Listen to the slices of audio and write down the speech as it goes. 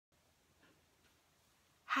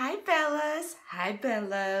Hi Bellas, hi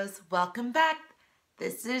Bellows, welcome back.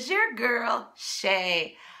 This is your girl,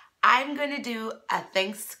 Shay. I'm going to do a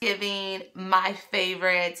Thanksgiving, my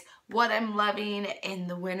favorites, what I'm loving in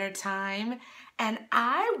the wintertime, and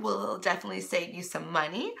I will definitely save you some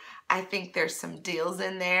money. I think there's some deals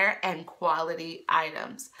in there and quality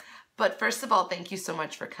items. But first of all, thank you so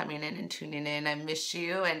much for coming in and tuning in. I miss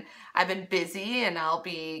you, and I've been busy, and I'll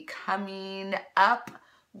be coming up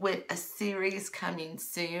with a series coming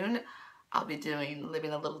soon. I'll be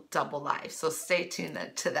living a little double life, so stay tuned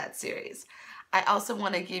to that series. I also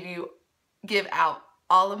want to give out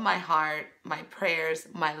all of my heart, my prayers,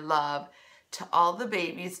 my love to all the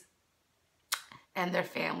babies and their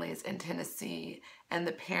families in Tennessee and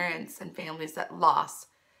the parents and families that lost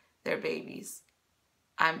their babies.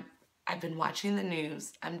 I've been watching the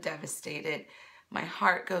news. I'm devastated. My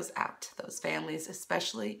heart goes out to those families,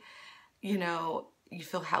 especially, you know, you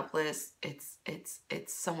feel helpless. It's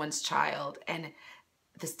someone's child, and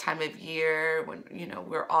this time of year when, you know,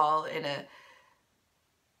 we're all in a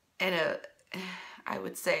I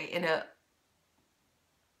would say in a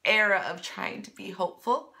era of trying to be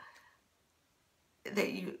hopeful,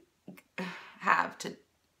 that you have to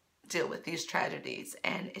deal with these tragedies.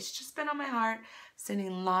 And it's just been on my heart,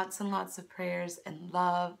 sending lots and lots of prayers and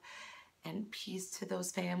love and peace to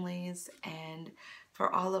those families, and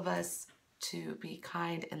for all of us to be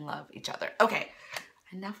kind and love each other. Okay,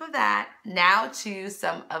 enough of that. Now to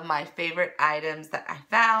some of my favorite items that I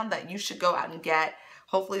found that you should go out and get.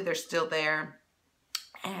 Hopefully they're still there,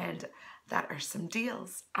 and that are some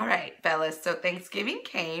deals. All right, fellas, so Thanksgiving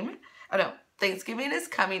came. Oh no, Thanksgiving is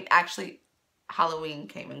coming. Actually, Halloween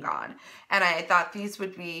came and gone. And I thought these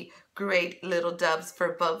would be great little dubs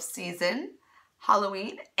for both season,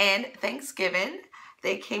 Halloween and Thanksgiving.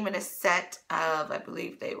 They came in a set of, I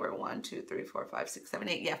believe they were 1, 2, 3, 4, 5, 6, 7,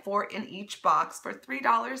 8. Yeah, 4 in each box for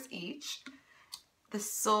 $3 each. The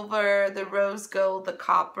silver, the rose gold, the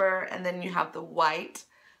copper, and then you have the white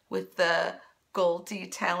with the gold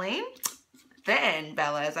detailing. Then,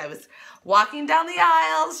 Bella, as I was walking down the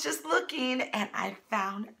aisles just looking, and I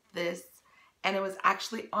found this, and it was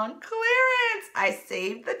actually on clearance. I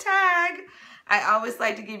saved the tag. I always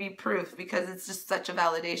like to give you proof because it's just such a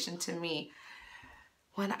validation to me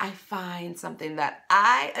when I find something that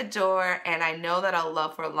I adore and I know that I'll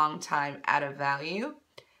love for a long time at a value.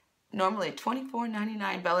 Normally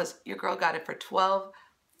 $24.99, Bellas, your girl got it for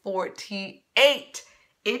 $12.48.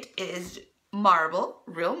 It is marble,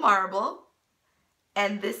 real marble,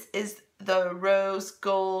 and this is the rose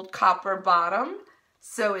gold copper bottom,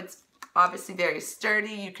 so it's obviously very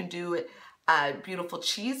sturdy. You can do a beautiful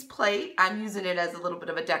cheese plate. I'm using it as a little bit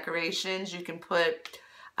of a decorations. You can put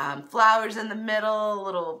flowers in the middle, a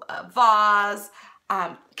little vase,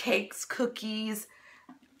 cakes, cookies.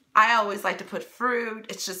 I always like to put fruit.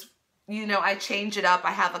 It's just, you know, I change it up. I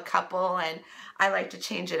have a couple and I like to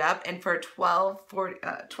change it up. And for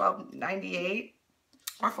 $12.98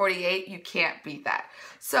 or $48, you can't beat that.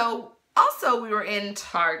 So also we were in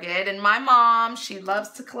Target, and my mom, she loves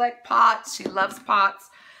to collect pots. She loves pots.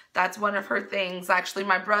 That's one of her things. Actually,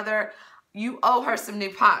 my brother, you owe her some new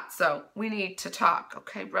pots, so we need to talk,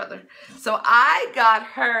 okay, brother? So I got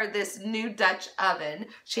her this new Dutch oven.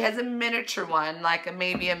 She has a miniature one, like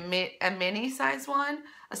maybe a mini size one,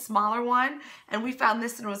 a smaller one, and we found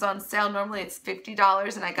this and it was on sale. Normally it's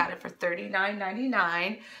 $50, and I got it for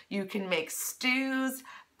 $39.99. You can make stews,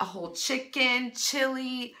 a whole chicken,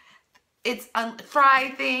 chili. It's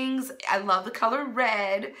fry things. I love the color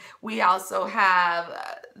red. We also have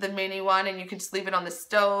the mini one, and you can just leave it on the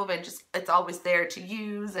stove and just, it's always there to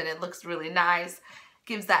use, and it looks really nice.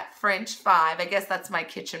 Gives that French vibe. I guess that's my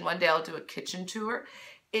kitchen. One day I'll do a kitchen tour.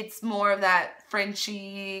 It's more of that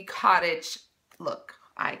Frenchy cottage look,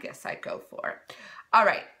 I guess I go for. All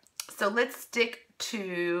right, so let's stick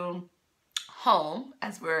to home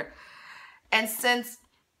and since,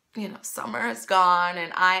 you know, summer is gone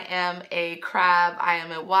and I am a crab, I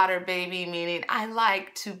am a water baby, meaning I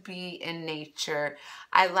like to be in nature.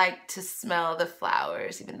 I like to smell the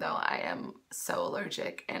flowers, even though I am so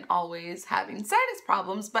allergic and always having sinus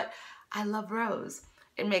problems, but I love rose.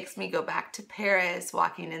 It makes me go back to Paris,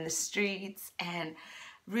 walking in the streets, and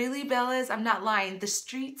really, Bellas, I'm not lying, the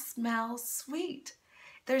streets smell sweet.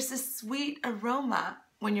 There's this sweet aroma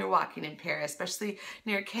when you're walking in Paris, especially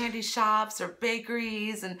near candy shops or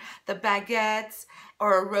bakeries and the baguettes,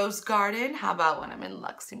 or a rose garden. How about when I'm in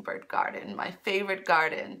Luxembourg Garden, my favorite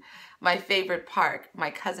garden, my favorite park.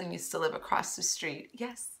 My cousin used to live across the street.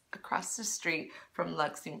 Yes, across the street from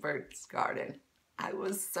Luxembourg's Garden. I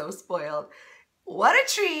was so spoiled. What a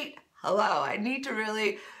treat. Hello, I need to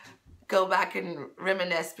really go back and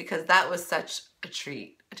reminisce because that was such a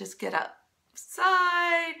treat. Just get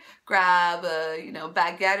outside, grab a, you know,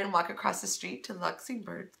 baguette and walk across the street to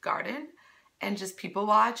Luxembourg's garden and just people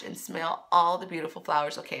watch and smell all the beautiful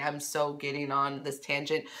flowers. Okay, I'm so getting on this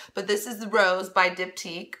tangent, but this is the Rose by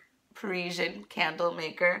Diptuque, Parisian candle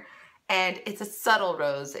maker. And it's a subtle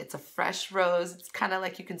rose. It's a fresh rose. It's kind of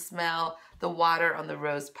like you can smell the water on the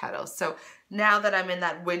rose petals. So now that I'm in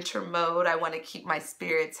that winter mode, I want to keep my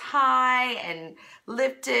spirits high and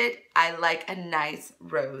lifted. I like a nice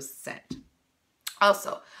rose scent.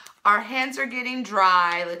 Also, our hands are getting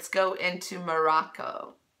dry. Let's go into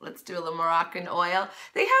Morocco. Let's do a little Moroccanoil.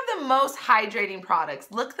 They have the most hydrating products.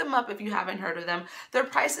 Look them up if you haven't heard of them. Their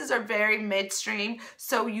prices are very midstream,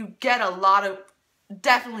 so you get a lot of,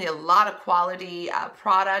 definitely a lot of quality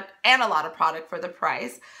product and a lot of product for the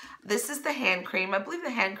price. This is the hand cream. I believe the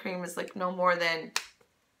hand cream is like no more than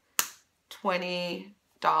 $20.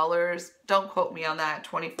 Don't quote me on that,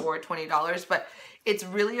 $24, $20, but it's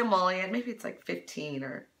really emollient. Maybe it's like 15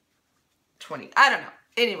 or 20. I don't know.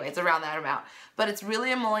 Anyway, it's around that amount, but it's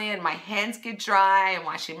really emollient. My hands get dry. I'm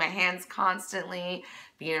washing my hands constantly,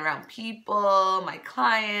 being around people, my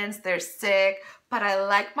clients, they're sick, but I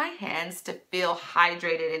like my hands to feel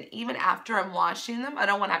hydrated. And even after I'm washing them, I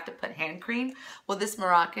don't want to have to put hand cream. Well, this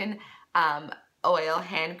Moroccan oil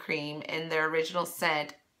hand cream in their original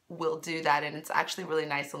scent will do that, and it's actually really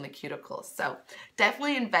nice on the cuticles. So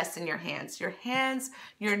definitely invest in your hands. Your hands,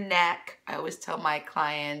 your neck, I always tell my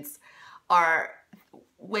clients, are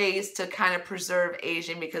ways to kind of preserve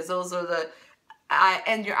aging, because those are the eye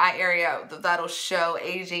and your eye area that'll show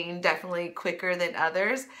aging definitely quicker than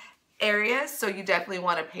others areas. So you definitely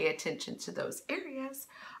want to pay attention to those areas.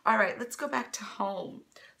 All right, let's go back to home.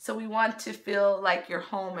 So we want to feel like your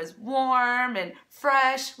home is warm and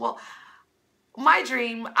fresh. Well, my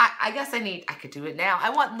dream, I guess I could do it now.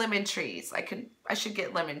 I want lemon trees. I should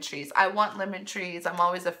get lemon trees. I want lemon trees. I'm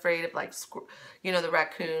always afraid of, like, you know, the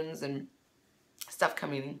raccoons and stuff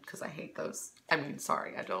coming in, because I hate those. I mean,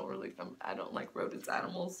 sorry, I don't like rodents,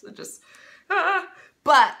 animals. It just,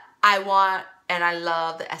 but I want, and I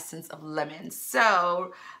love the essence of lemon.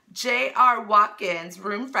 So J.R. Watkins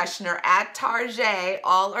room freshener at Target,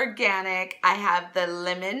 all organic. I have the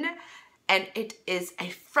lemon, and it is a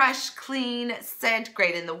fresh, clean scent,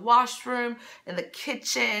 great in the washroom, in the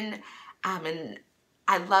kitchen, and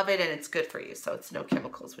I love it, and it's good for you, so it's no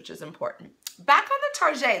chemicals, which is important. Back on the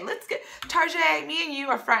Target, let's get, Target, me and you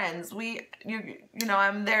are friends. You know,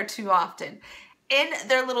 I'm there too often. In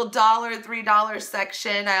their little $1, $3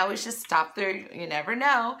 section, I always just stop there, you never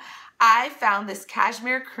know. I found this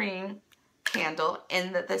cashmere cream candle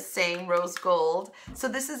in the same rose gold. So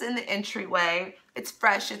this is in the entryway. It's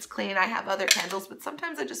fresh, it's clean. I have other candles, but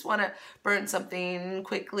sometimes I just want to burn something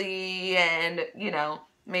quickly and, you know,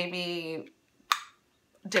 maybe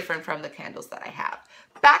different from the candles that I have.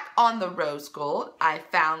 Back on the rose gold, I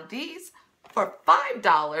found these for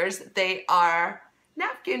 $5. They are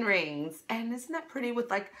napkin rings, and isn't that pretty,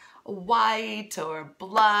 with like a white or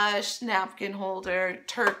blush napkin holder,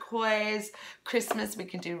 turquoise. Christmas, we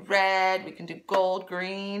can do red, we can do gold,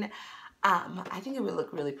 green. I think it would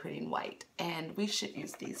look really pretty in white, and we should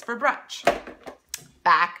use these for brunch.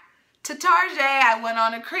 Back to Target, I went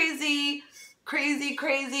on a crazy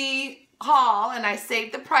haul, and I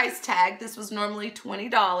saved the price tag. This was normally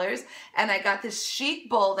 $20, and I got this chic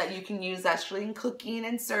bowl that you can use actually in cooking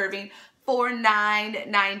and serving for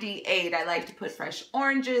 $9.98. I like to put fresh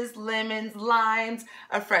oranges, lemons, limes,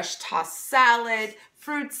 a fresh tossed salad,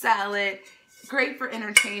 fruit salad. Great for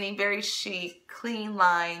entertaining, very chic, clean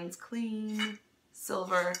lines, clean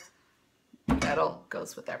silver. Metal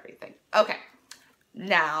goes with everything. Okay,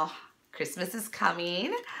 now Christmas is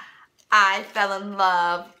coming. I fell in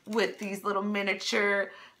love with these little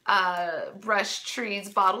miniature brush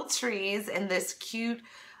trees, bottle trees, in this cute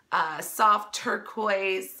soft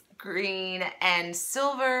turquoise, green, and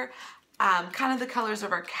silver. Kind of the colors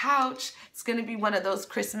of our couch. It's going to be one of those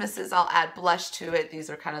Christmases. I'll add blush to it. These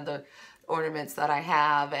are kind of the ornaments that I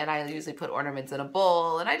have, and I usually put ornaments in a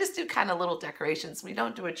bowl, and I just do kind of little decorations. We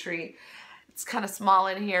don't do a tree. It's kind of small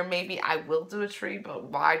in here. Maybe I will do a tree, but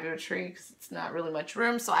why do a tree? Because it's not really much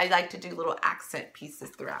room. So I like to do little accent pieces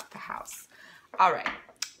throughout the house. All right,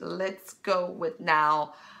 let's go with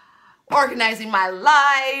now organizing my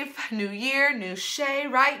life. New year, new Shay,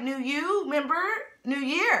 right? New you, remember? New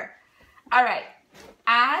year. All right,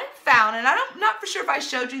 I found, and I'm not for sure if I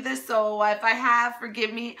showed you this, so if I have,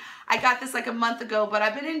 forgive me. I got this like a month ago, but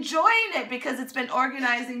I've been enjoying it because it's been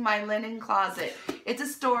organizing my linen closet. It's a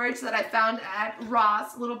storage that I found at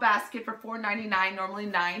Ross, a little basket for $4.99, normally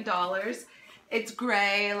 $9. It's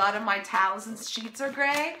gray. A lot of my towels and sheets are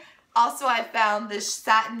gray. Also, I found this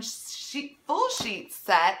satin sheet, full sheet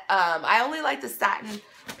set. I only like the satin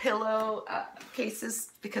pillow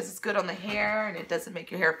cases because it's good on the hair and it doesn't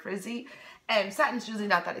make your hair frizzy. And satin's usually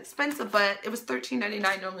not that expensive, but it was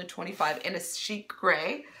 $13.99, normally $25, in a chic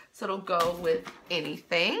gray. So it'll go with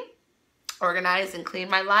anything. Organize and clean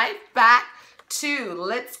my life. Back to,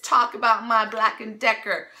 let's talk about my Black &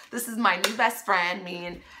 Decker. This is my new best friend. Me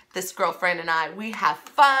and this girlfriend and I, we have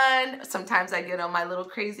fun. Sometimes I get on my little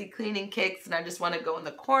crazy cleaning kicks and I just want to go in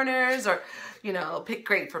the corners, or, you know,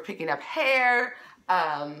 great for picking up hair,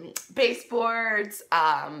 baseboards.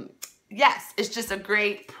 Yes, it's just a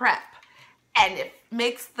great prep. And it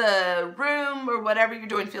makes the room or whatever you're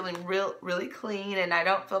doing feeling really clean. And I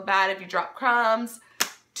don't feel bad if you drop crumbs.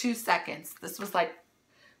 2 seconds. This was like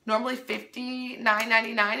normally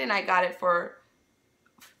 $59.99 and I got it for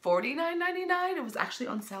 $49.99. It was actually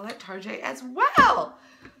on sale at Target as well.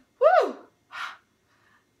 Woo!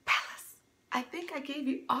 Palace, I think I gave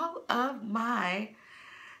you all of my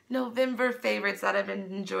November favorites that I've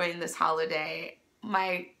been enjoying this holiday.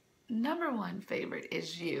 My #1 favorite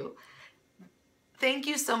is you. Thank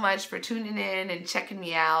you so much for tuning in and checking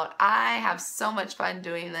me out. I have so much fun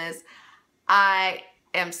doing this. I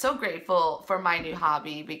am so grateful for my new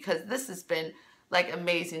hobby because this has been like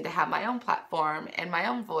amazing to have my own platform and my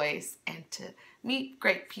own voice and to meet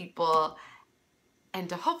great people and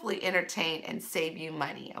to hopefully entertain and save you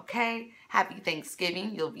money, okay? Happy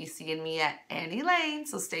Thanksgiving. You'll be seeing me at Annie Lane,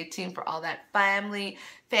 so stay tuned for all that family,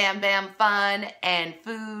 fam bam fun, and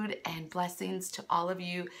food, and blessings to all of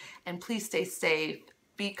you. And please stay safe,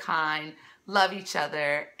 be kind, love each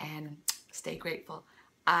other, and stay grateful.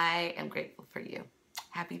 I am grateful for you.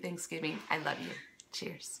 Happy Thanksgiving. I love you.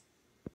 Cheers.